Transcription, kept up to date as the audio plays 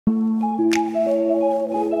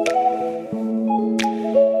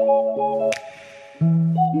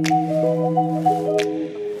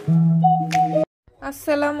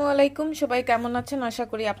আসসালামু আলাইকুম, সবাই কেমন আছেন? আশা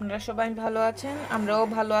করি আপনারা সবাই ভালো আছেন, আমরাও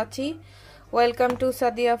ভালো আছি। Welcome to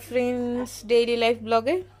Sadia friends daily life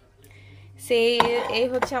ব্লগে। এই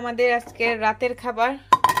হচ্ছে আমাদের আজকের রাতের খাবার।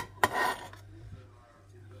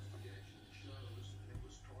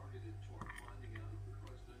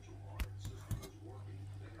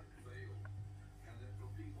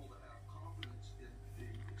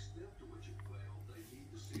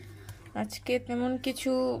 আজকে তেমন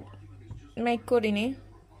কিছু মেক করিনি।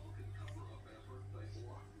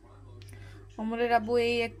 অমরের আব্বু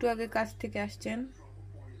এই একটু আগে কাজ থেকে আসছেন,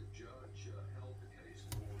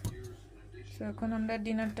 এখন আমরা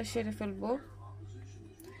ডিনারটা সেরে ফেলবো।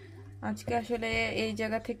 আজকে আসলে এই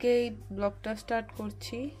জায়গা থেকেই ব্লগটা স্টার্ট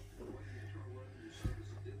করছি।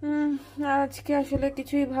 আজকে আসলে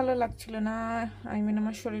কিছুই ভালো লাগছিল না,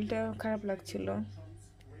 আমার শরীরটা খারাপ লাগছিল,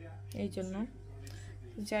 এই জন্য।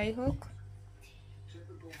 যাই হোক,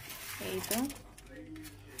 এই তো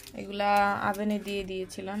এগুলা আভেনে দিয়ে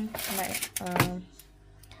দিয়েছিলাম,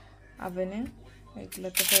 আভেনে এগুলো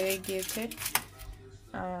তো হয়ে গিয়েছে।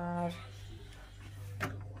 আর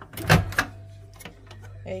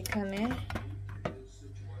এইখানে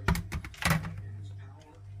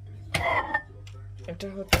এটা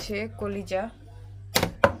হচ্ছে কলিজা,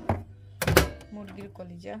 মুরগির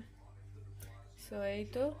কলিজা। সো এই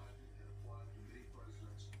তো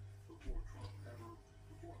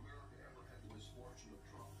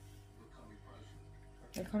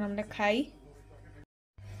এখন আমরা খাই।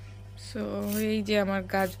 সো এই যে আমার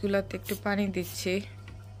গাছগুলাতে একটু পানি দিচ্ছি।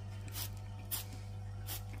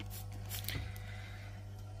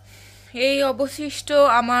 এই অবশিষ্ট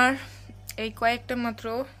আমার এই কয়েকটা মাত্র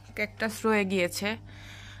ক্যাকটাস রয়ে গিয়েছে।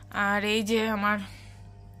 আর এই যে আমার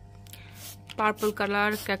পার্পল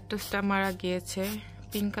কালার ক্যাকটাসটা মারা গিয়েছে,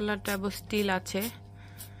 পিঙ্ক কালারটা স্টিল আছে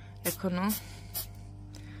এখনো,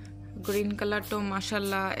 গ্রিন কালারটাও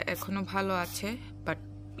মাশাআল্লাহ এখনো ভালো আছে, বাট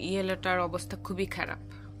ইয়েলোটার অবস্থা খুবই খারাপ।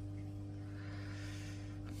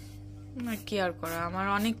 না কি আর করা, আমার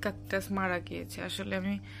অনেক ক্যাকটাস মারা গিয়েছে। আসলে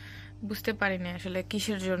আমি বুঝতে পারিনি আসলে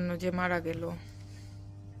কিসের জন্য যে মারা গেল।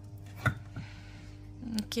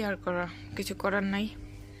 কি আর করা, কিছু করার নাই।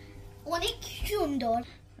 অনেক সুন্দর।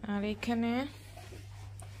 আর এখানে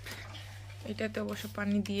এটাতে অবশ্য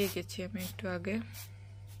পানি দিয়ে গেছি আমি একটু আগে।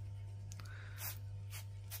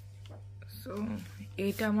 সো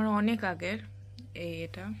এইটা আমার অনেক আগের,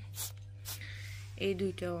 এটা এই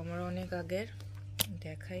দুইটাও আমার অনেক আগের।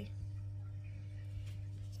 দেখাই,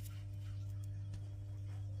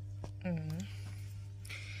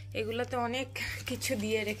 এগুলাতে অনেক কিছু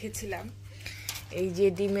দিয়ে রেখেছিলাম, এই যে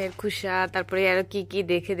ডিমের খোসা, তারপরে আরো কি কি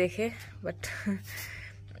দেখে দেখে। বাট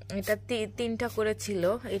এটা তিনটা করে ছিল,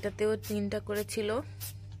 এটাতেও তিনটা করে ছিল,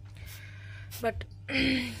 বাট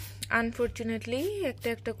আনফরচুনেটলি একটা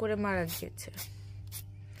একটা করে মারা গিয়েছে।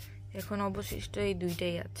 এখন অবশিষ্ট এই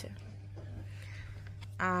দুইটাই আছে।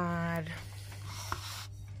 আর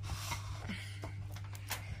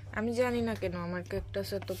আমি জানি না কেন আমার ক্যাকটাস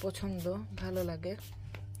এত পছন্দ, ভালো লাগে।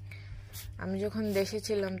 আমি যখন দেশে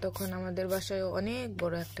ছিলাম তখন আমাদের বাসায় অনেক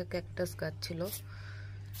বড় একটা ক্যাকটাস গাছ ছিল,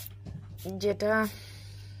 যেটা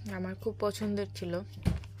আমার খুব পছন্দের ছিল,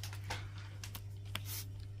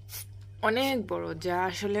 অনেক বড়, যা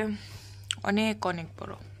আসলে অনেক অনেক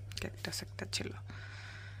বড় ক্যাকটাস একটা ছিল।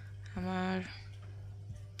 আমার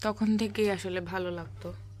তখন থেকেই আসলে ভালো লাগতো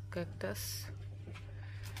ক্যাকটাস।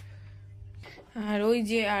 আর ওই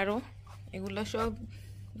যে আরো এগুলা সব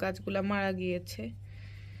গাছগুলা মারা গিয়েছে,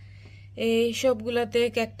 এই সবগুলাতে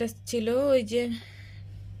ক্যাকটাস ছিল। ওই যে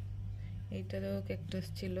এইটাতেও ক্যাকটাস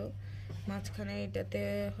ছিল, মাঝখানে এটাতে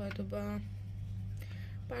হয়তো বা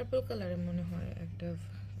পার্পল কালারের মনে হয় একটা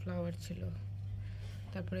ফ্লাওয়ার ছিল।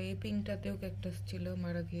 তারপরে এই পিঙ্কটাতেও ক্যাকটাস ছিল,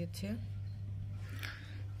 মারা গিয়েছে।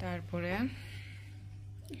 তারপরে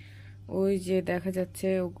ওই যে দেখা যাচ্ছে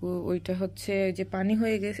ওইটা হচ্ছে ওই যে পানি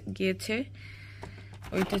হয়ে গিয়েছে,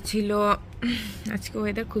 ওইটা ছিল। আজকে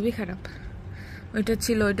ওয়েদার খুবই খারাপ। ওইটা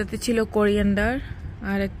ছিল, ওইটাতে ছিল কোরিয়ান্ডার,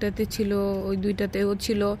 আর একটাতে ছিল, ওই দুইটাতেও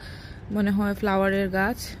ছিল মনে হয় ফ্লাওয়ারের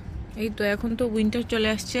গাছ। এই তো এখন তো উইন্টার চলে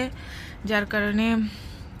আসছে, যার কারণে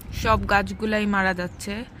সব গাছগুলাই মারা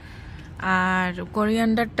যাচ্ছে। আর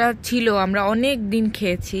কোরিয়ান্ডারটা ছিল, আমরা অনেক দিন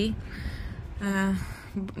খেয়েছি,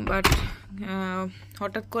 বাট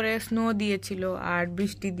হঠাৎ করে স্নো দিয়েছিল আর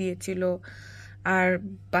বৃষ্টি দিয়েছিল, আর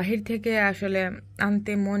বাহির থেকে আসলে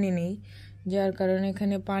আনতে মনে নেই, যার কারণে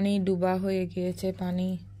এখানে পানি ডুবা হয়ে গিয়েছে, পানি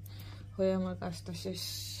হয়ে আমার কাজটা শেষ,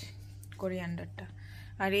 কোরিয়ান্ডারটা।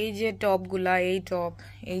 আর এই যে টবগুলা, এই টব,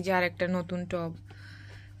 এই যে আর একটা নতুন টব,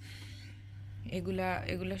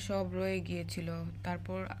 এগুলা সব রয়ে গিয়েছিল।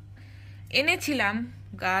 তারপর এনেছিলাম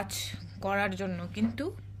গাছ করার জন্য, কিন্তু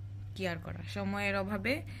কি কি আর করা, সময়ের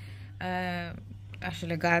অভাবে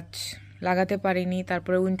আসলে গাছ লাগাতে পারিনি।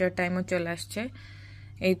 তারপরে উইন্টার টাইমও চলে আসছে,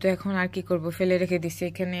 এই তো এখন আর কি করব, ফেলে রেখে দিছি,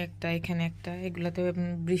 এখানে একটা এখানে একটা, এগুলাতে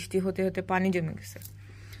বৃষ্টি হতে হতে পানি জমে গেছে।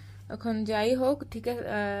 এখন যাই হোক, ঠিক আছে,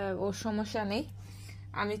 ওর সমস্যা নেই।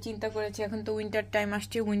 আমি চিন্তা করেছি এখন তো উইন্টার টাইম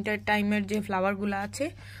আসছে, উইন্টার টাইমের যে ফ্লাওয়ারগুলো আছে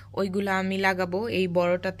ওইগুলো আমি লাগাবো, এই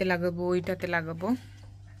বড়টাতে লাগাবো, ওইটাতে লাগাবো।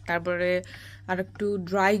 তারপরে আর একটু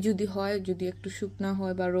ড্রাই যদি হয়, যদি একটু শুকনা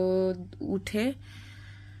হয় বা রোদ উঠে,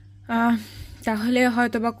 তাহলে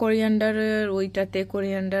হয়তো বা কোরিয়ান্ডারের ওইটাতে,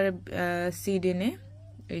 কোরিয়ান্ডার সিড এনে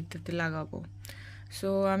এইটাতে লাগাবো। সো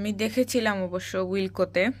আমি দেখেছিলাম অবশ্য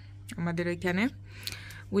উইলকোতে, আমাদের ওইখানে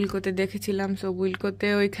উইলকোতে দেখেছিলাম। সো উইলকোতে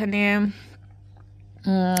ওইখানে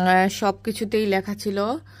সব কিছুতেই লেখা ছিল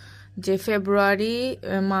যে ফেব্রুয়ারি,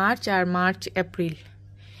 মার্চ আর মার্চ এপ্রিল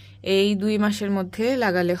এই 2 মাসের মধ্যে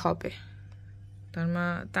লাগালে হবে।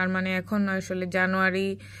 তার মানে এখন আসলে জানুয়ারি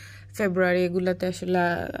ফেব্রুয়ারি এগুলাতে আসলে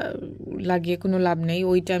লাগিয়ে কোনো লাভ নেই।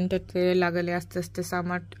 ওই টাইমটাতে লাগালে আস্তে আস্তে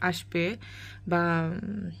সামার আসবে বা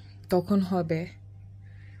তখন হবে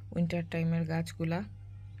উইন্টার টাইমের গাছগুলা,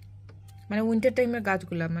 মানে উইন্টার টাইমের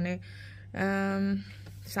গাছগুলা মানে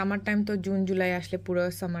সামার টাইম তো জুন জুলাই আসলে পুরো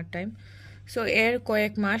সামার টাইম। সো এর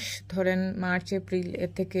কয়েক মাস ধরেন মার্চ এপ্রিল,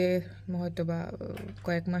 এর থেকে হয়তো বা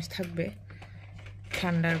কয়েক মাস থাকবে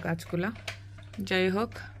ঠান্ডার গাছগুলা। যাই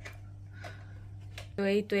হোক, তো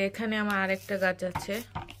এই তো এখানে আমার আরেকটা গাছ আছে,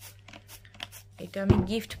 এটা আমি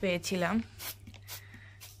গিফট পেয়েছিলাম।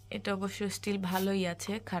 এটা অবশ্য স্টিল ভালোই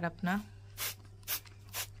আছে, খারাপ না।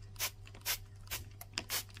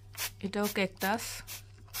 এটাও ক্যাকটাস,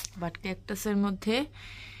 বাট ক্যাকটাসের মধ্যে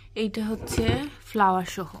এইটা হচ্ছে ফ্লাওয়ার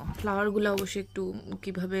সহ, ফ্লাওয়ারগুলো অবশ্য একটু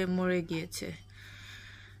কিভাবে মরে গিয়েছে।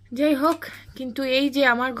 যাই হোক, কিন্তু এই যে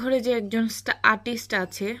আমার ঘরে যে একজন আর্টিস্ট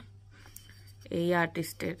আছে, এই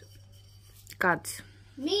আর্টিস্টের কাজ।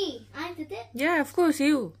 Me, I did it. Yeah, of course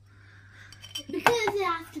you. Because it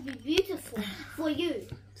has to be beautiful for you.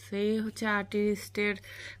 সেই হচ্ছে আর্টিস্টের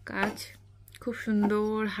কাজ, খুব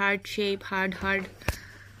সুন্দর hard shape, hard.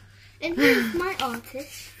 And here's my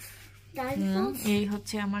artist. Dinosaurs. এই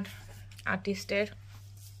হচ্ছে আমার আর্টিস্টের,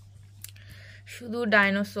 শুধু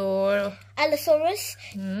ডাইনোসর। Allosaurus.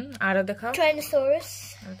 আরো দেখাও, Tyrannosaurus.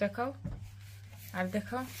 আর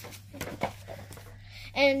দেখাও।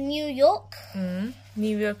 And New York.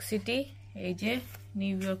 New York city, এই যে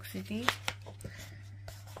new York city.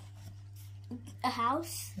 A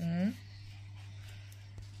house.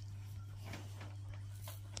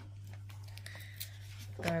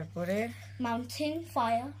 তারপরে Mountain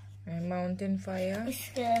fire. Mountain fire. It's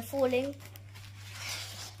falling.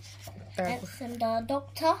 And the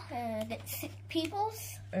doctor gets sick peoples.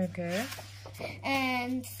 Okay.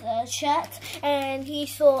 And shirt. And he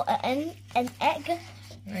saw an egg.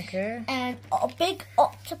 Okay. And a big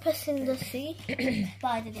octopus in the sea.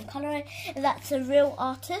 But I didn't color it. That's a real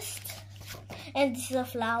artist. And this is a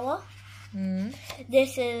flower.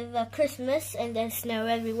 This is Christmas, and there's snow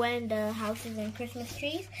everywhere in the houses and Christmas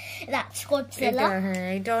trees. That's Godzilla.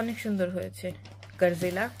 এটা অনেক সুন্দর হয়েছে,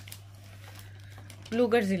 Godzilla, blue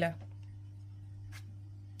Godzilla.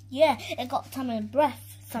 Yeah, it got some breath,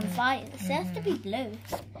 some fire. It has to be blue.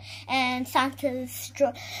 And Santa's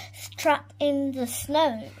trapped in the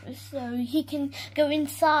snow, so he can go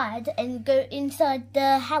inside the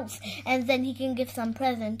house, and then he can give some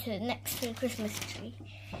present next to the Christmas tree.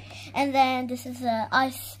 And then this is a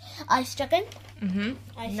ice dragon.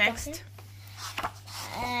 Next. Dragon.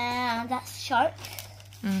 And that's shark.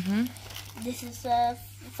 This is a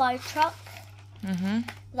fire truck.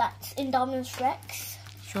 That's Indominus Rex.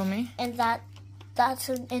 Show me. And that's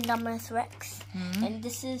an Indominus Rex. And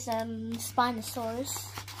this is Spinosaurus.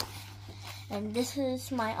 And this is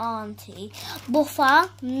my auntie. Bufa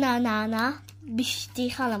na bishti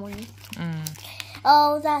halamoni.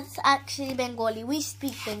 Oh, that's actually Bengali. We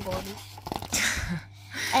speak Bengali.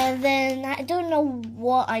 And then I don't know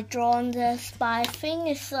what I draw on the spy thing.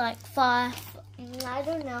 It's like 5. I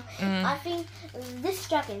don't know. I think this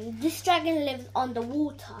dragon lives on the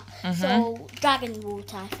water. So dragon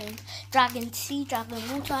water, I think. Dragon sea, dragon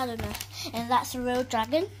water, I don't know. And that's a real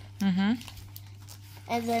dragon.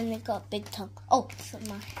 And then it got big tongue. Oh, so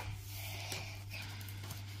my.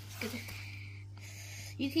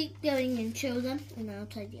 You keep going and show them, and I'll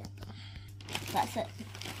tidy up. That's it.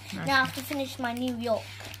 Okay. Now I have to finish my New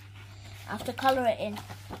York. I have to color it in.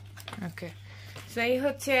 Okay. So এই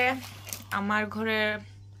হচ্ছে আমার ঘরের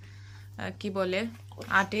কি বলে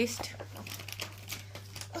artist.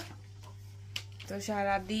 তো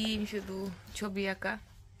সারাদিন শুধু ছবি আঁকা।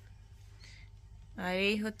 আর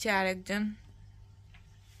এই হচ্ছে আরেকজন,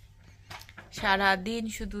 সারাদিন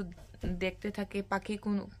শুধু দেখতে থাকে পাখি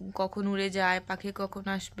কখন উড়ে যায়, পাখি কখন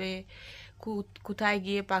আসবে, কোথায়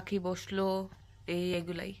গিয়ে পাখি বসলো,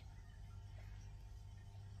 এগুলাই,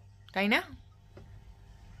 তাই না?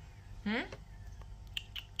 হুম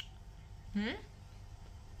হুম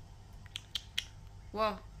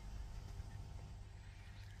ওয়াও।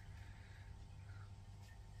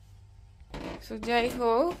 সো যাই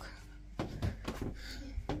হোক,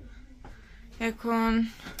 এখন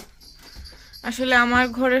আসলে আমার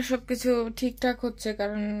ঘরের সবকিছু ঠিকঠাক হচ্ছে,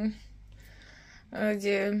 কারণ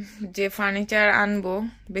যে যে ফার্নিচার আনবো,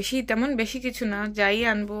 তেমন বেশি কিছু না, যাই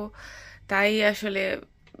আনবো তাই আসলে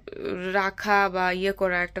রাখা বা ইয়ে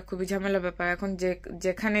করা একটা খুবই ঝামেলা ব্যাপার। এখন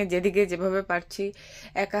যেখানে যেদিকে যেভাবে পারছি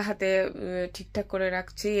একা হাতে ঠিকঠাক করে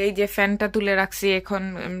রাখছি। এই যে ফ্যানটা তুলে রাখছি, এখন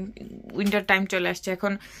উইন্টার টাইম চলে আসছে,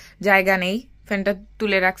 এখন জায়গা নেই, ফ্যানটা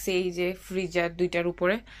তুলে রাখছি এই যে ফ্রিজার 2টার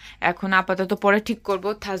উপরে। এখন আপাতত পরে ঠিক করব,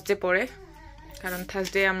 থার্সডে পরে, কারণ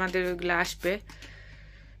থার্সডে আমাদের ওইগুলো আসবে।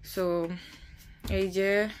 সো এই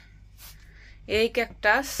যে এই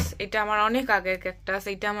ক্যাকটাস, এটা আমার অনেক আগের ক্যাকটাস,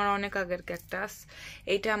 এটা আমার অনেক আগের ক্যাকটাস,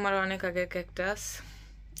 এইটা আমার অনেক আগের ক্যাকটাস,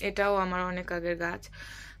 এটাও আমার অনেক আগের গাছ।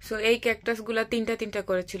 সো এই ক্যাকটাসগুলা 3টা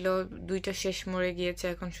করেছিল, 2টা শেষ মরে গিয়েছে,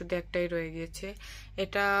 এখন শুধু একটাই রয়ে গিয়েছে।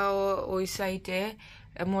 এটাও ওই সাইডে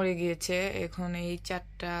মরে গিয়েছে, এখন এই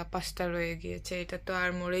 4টা 5টা রয়ে গিয়েছে। এটা তো আর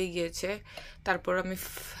মরেই গিয়েছে, তারপর আমি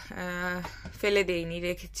ফেলে দেইনি,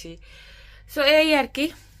 রেখেছি। সো এই আর কি।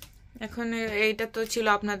 এখন এইটা তো ছিল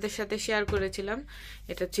আপনাদের সাথে শেয়ার করেছিলাম,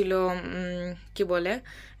 এটা ছিল কি বলে,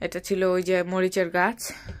 এটা ছিল ওই যে মরিচের গাছ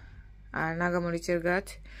আর নাগামরিচের গাছ,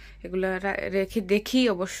 এগুলা রেখে দেখি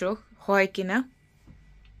অবশ্য হয় কিনা।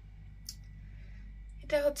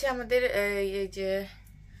 এটা হচ্ছে আমাদের এই যে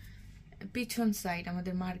পিছন সাইড,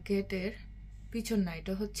 আমাদের মার্কেটের পিছন না,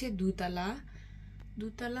 এটা হচ্ছে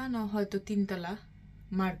দুতলা না হয়তো 3তলা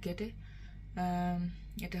মার্কেটে।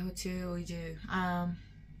 এটা হচ্ছে ওই যে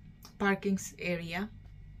পার্কিং এরিয়া,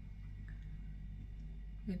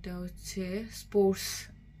 এটা হচ্ছে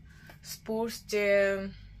স্পোর্টস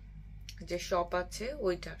যে শপ আছে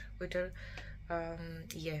ওইটার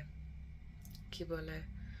ইয়ে কি বলে,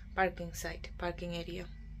 পার্কিং সাইট, পার্কিং এরিয়া।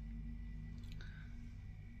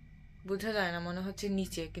 বোঝা যায় না, মনে হচ্ছে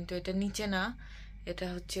নিচে, কিন্তু এটা নিচে না, এটা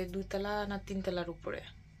হচ্ছে 2তলা না 3তলার উপরে।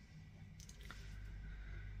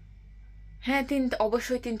 হ্যাঁ,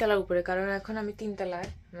 অবশ্যই 3তলার উপরে, কারণ এখন আমি 3তলায়,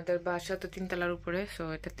 আমাদের বাসা তো 3তলার উপরে, সো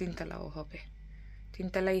এটা 3তলাও হবে,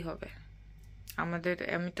 3তলাই হবে আমাদের।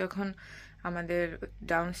 আমি তো এখন আমাদের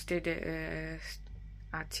ডাউন স্টেটে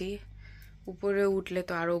আছি, উপরে উঠলে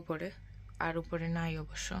তো আরো উপরে, আর উপরে নাই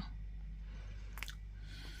অবশ্য।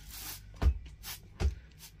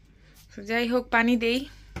 যাই হোক, পানি দেই,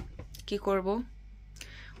 কি করব,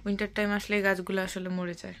 উইন্টার টাইম আসলে গাছগুলো আসলে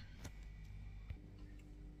মরে যায়।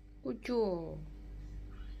 কুচু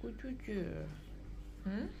কুচু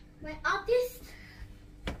My artist.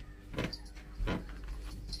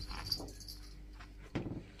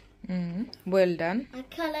 Well done. I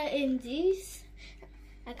color in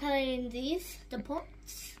the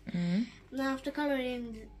pots. Now I have to color in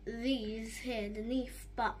these here, the leaf,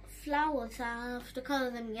 but flowers I have to color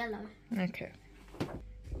them yellow. Okay.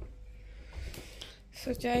 So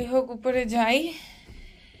যাই হোক, উপরে যাই।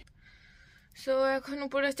 So এখন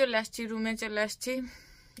উপরে চলে আসছি, রুমে চলে আসছি।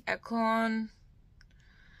 এখন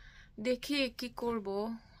দেখি কি করব,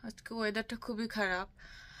 আজকে ওয়েদারটা খুবই খারাপ,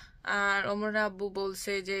 আর ওমর আব্বু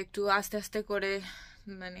বলছে যে একটু আস্তে আস্তে করে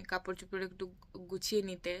মানে কাপড় চোপড় একটু গুছিয়ে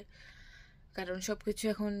নিতে, কারণ সবকিছু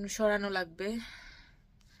এখন সরানো লাগবে।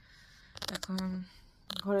 এখন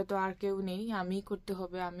ঘরে তো আর কেউ নেই, আমি করতে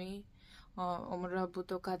হবে, ওমর আব্বু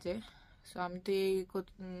তো কাজে। সো আমি তো এই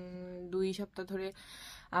 2 সপ্তাহ ধরে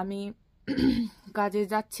আমি কাজে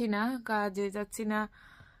যাচ্ছি না,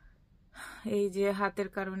 এই যে হাতের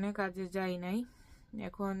কারণে কাজে যাই নাই।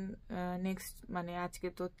 এখন নেক্সট মানে আজকে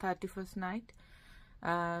তো 31st নাইট,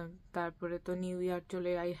 তারপরে তো নিউ ইয়ার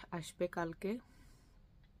চলে আসবে কালকে।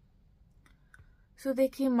 সো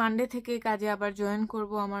দেখি মানডে থেকে কাজে আবার জয়েন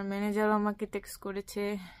করব। আমার ম্যানেজারও আমাকে টেক্সট করেছে,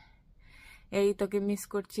 এই তোকে মিস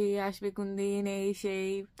করছি, আসবে কোন দিন, এই সেই,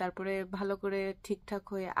 তারপরে ভালো করে ঠিকঠাক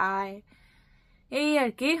হয়ে আয়, এই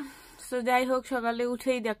আর কি। সো যাই হোক, সকালে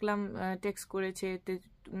উঠেই দেখলাম টেক্সট করেছে,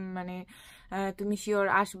 মানে তুমি শিওর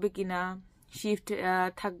আসবে কিনা, শিফট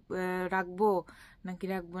রাখবো নাকি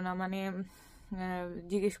রাখবো না, মানে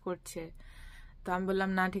জিজ্ঞেস করছে। তো আমি বললাম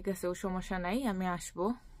না, ঠিক আছে, ও সমস্যা নাই, আমি আসবো।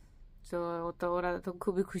 তো ওরা তো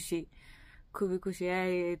খুবই খুশি,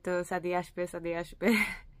 এই তো সাদি আসবে।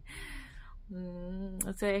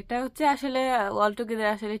 তো এটা হচ্ছে আসলে অল টুগেদার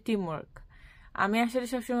আসলে টিম ওয়ার্ক। আমি আসলে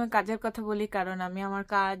সবসময় কাজের কথা বলি, কারণ আমি আমার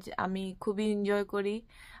কাজ আমি খুবই এনজয় করি।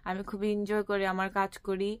 আমার কাজ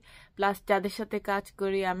করি, প্লাস যাদের সাথে কাজ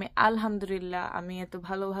করি আমি আলহামদুলিল্লাহ আমি এত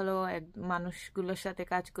ভালো ভালো মানুষগুলোর সাথে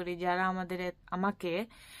কাজ করি, যারা আমাকে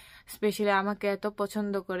স্পেশালি আমাকে এত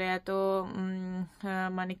পছন্দ করে, এত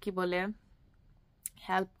মানে কি বলে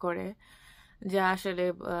হেল্প করে, যা আসলে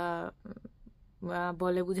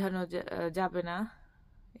বলে বোঝানো যাবে না।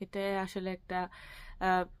 এটা আসলে একটা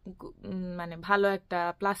মানে ভালো একটা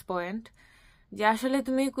প্লাস পয়েন্ট, যে আসলে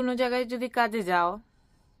তুমি কোনো জায়গায় যদি কাজে যাও,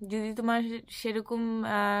 যদি তোমার সেরকম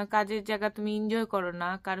কাজের জায়গা তুমি এনজয় করো না,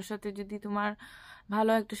 কারোর সাথে যদি তোমার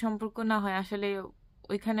ভালো একটা সম্পর্ক না হয়, আসলে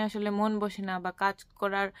ওইখানে আসলে মন বসে না, বা কাজ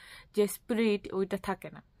করার যে স্পিরিট ওইটা থাকে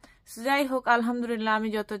না। যাই হোক, আলহামদুলিল্লাহ আমি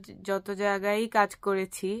যত জায়গায় কাজ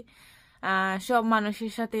করেছি সব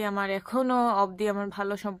মানুষের সাথে আমার এখনো অবধি আমার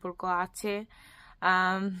ভালো সম্পর্ক আছে।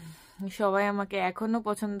 সবাই আমাকে এখনো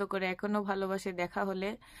পছন্দ করে, এখনো ভালোবাসে। দেখা হলে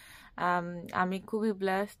আমি খুবই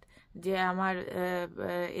ব্লেসড যে আমার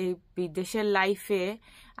এই বিদেশের লাইফে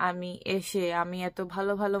আমি এসে আমি এত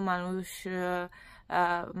ভালো ভালো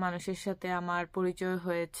মানুষের সাথে আমার পরিচয়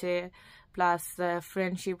হয়েছে, প্লাস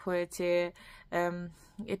ফ্রেন্ডশিপ হয়েছে।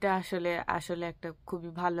 এটা আসলে একটা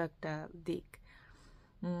খুবই ভালো একটা দিক।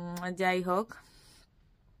 যাই হোক,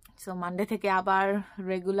 সো মানডে থেকে আবার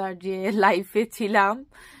রেগুলার যে লাইফে ছিলাম,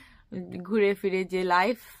 ঘুরে ফিরে যে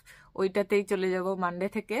লাইফ, ওইটাতেই চলে যাব মানডে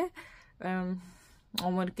থেকে।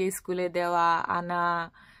 ওমরকে স্কুলে দেওয়া আনা,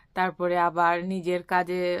 তারপরে আবার নিজের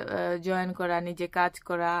কাজে জয়েন করা, নিজে কাজ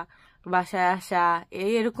করা, বাসায় আসা,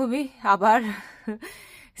 এরকমই আবার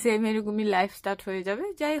সেম এরকমই লাইফ স্টার্ট হয়ে যাবে।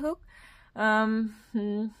 যাই হোক,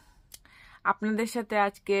 আপনাদের সাথে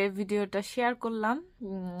আজকে ভিডিওটা শেয়ার করলাম,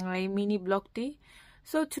 এই মিনি ব্লগটি।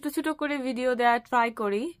 সো ছোট ছোট করে ভিডিও দেওয়া ট্রাই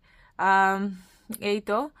করি, এই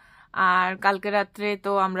তো। আর কালকে রাত্রে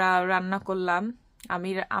তো আমরা রান্না করলাম, আমি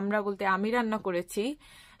রান্না করেছি,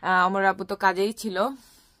 আমার আপু তো কাজেই ছিল।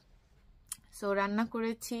 সো রান্না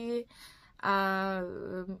করেছি,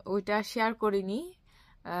 ওইটা শেয়ার করিনি,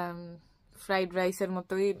 ফ্রাইড রাইসের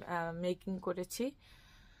মতোই মেকিং করেছি।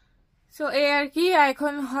 সো এই আর কি,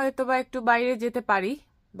 এখন হয়তো বা একটু বাইরে যেতে পারি,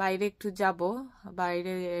 বাইরে একটু যাব,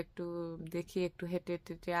 বাইরে একটু দেখি, একটু হেঁটে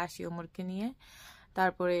হেঁটে আসি ওমরকে নিয়ে,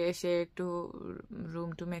 তারপরে এসে একটু রুম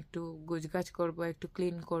টুমে একটু গুছগাছ করব, একটু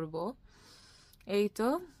ক্লিন করব। এই তো।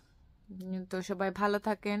 তো সবাই ভালো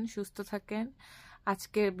থাকেন, সুস্থ থাকেন।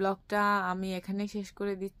 আজকের ব্লগটা আমি এখানে শেষ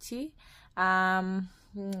করে দিচ্ছি।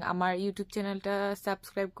 আমার ইউটিউব চ্যানেলটা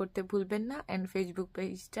সাবস্ক্রাইব করতে ভুলবেন না, এন্ড ফেসবুক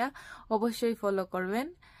পেজটা অবশ্যই ফলো করবেন।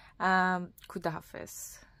 খুদা হাফেজ।